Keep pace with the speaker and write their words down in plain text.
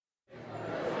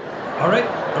All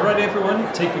right,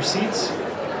 everyone, take your seats.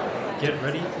 Get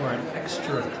ready for an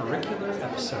extracurricular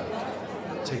episode.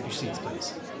 Take your seats,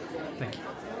 please. Thank you.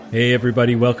 Hey,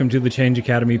 everybody, welcome to the Change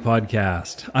Academy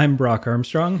podcast. I'm Brock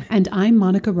Armstrong. And I'm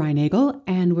Monica Reinagel,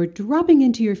 and we're dropping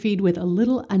into your feed with a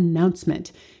little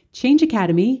announcement. Change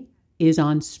Academy is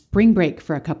on spring break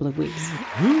for a couple of weeks.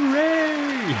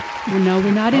 Hooray! No,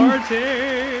 we're not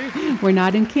Party! We're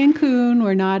not in Cancun.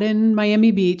 We're not in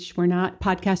Miami Beach. We're not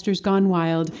Podcasters Gone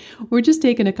Wild. We're just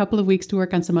taking a couple of weeks to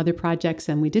work on some other projects,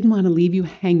 and we didn't want to leave you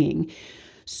hanging.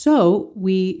 So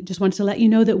we just wanted to let you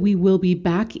know that we will be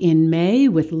back in May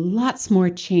with lots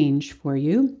more change for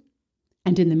you.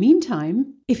 And in the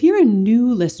meantime, if you're a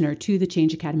new listener to the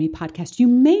Change Academy podcast, you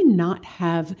may not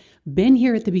have been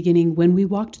here at the beginning when we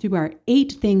walked through our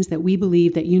 8 things that we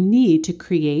believe that you need to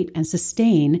create and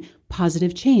sustain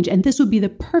positive change. And this would be the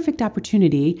perfect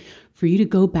opportunity for you to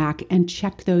go back and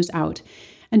check those out.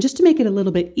 And just to make it a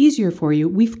little bit easier for you,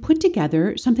 we've put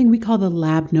together something we call the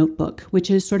Lab Notebook, which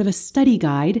is sort of a study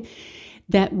guide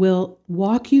that will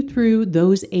walk you through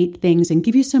those 8 things and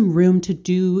give you some room to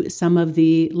do some of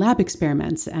the lab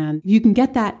experiments. And you can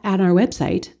get that at our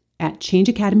website at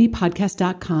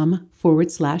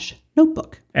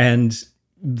changeacademypodcast.com/notebook. And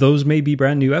those may be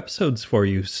brand new episodes for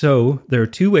you. So there are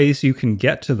 2 ways you can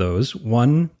get to those.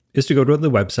 One is to go to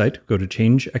the website, go to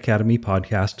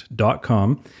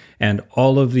changeacademypodcast.com, and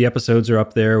all of the episodes are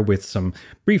up there with some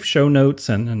brief show notes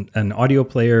and an audio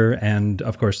player and,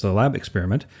 of course, the lab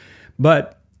experiment.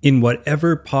 But in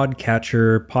whatever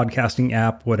podcatcher, podcasting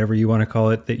app, whatever you want to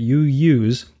call it, that you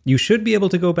use, you should be able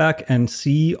to go back and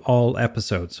see all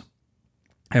episodes.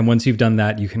 And once you've done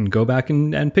that, you can go back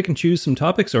and pick and choose some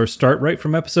topics or start right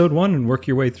from episode 1 and work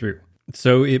your way through.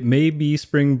 So it may be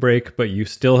spring break, but you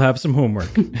still have some homework.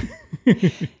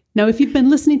 Now, if you've been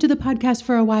listening to the podcast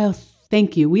for a while,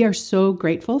 thank you. We are so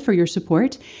grateful for your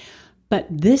support. But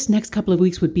this next couple of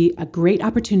weeks would be a great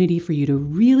opportunity for you to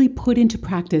really put into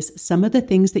practice some of the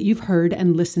things that you've heard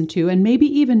and listened to, and maybe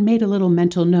even made a little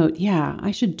mental note. Yeah,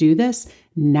 I should do this.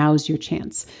 Now's your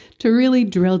chance to really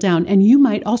drill down. And you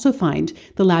might also find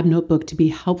the Lab Notebook to be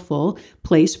a helpful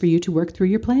place for you to work through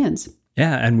your plans.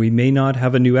 Yeah, and we may not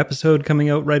have a new episode coming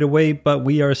out right away, but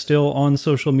we are still on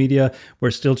social media.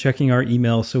 We're still checking our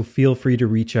email, so feel free to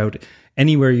reach out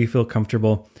anywhere you feel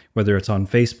comfortable, whether it's on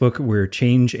Facebook, we're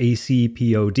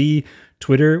ChangeACPOD,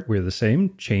 Twitter, we're the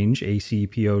same,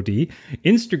 ChangeACPOD,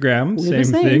 Instagram, we're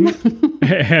same thing,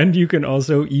 and you can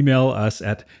also email us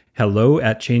at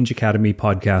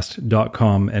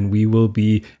hello@changeacademypodcast.com, and we will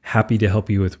be happy to help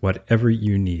you with whatever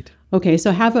you need. Okay,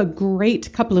 so have a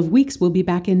great couple of weeks. We'll be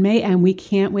back in May, and we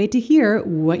can't wait to hear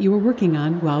what you were working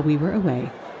on while we were away.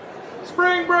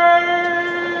 Spring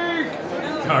break!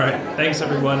 All right, thanks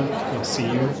everyone. We'll see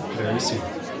you very soon.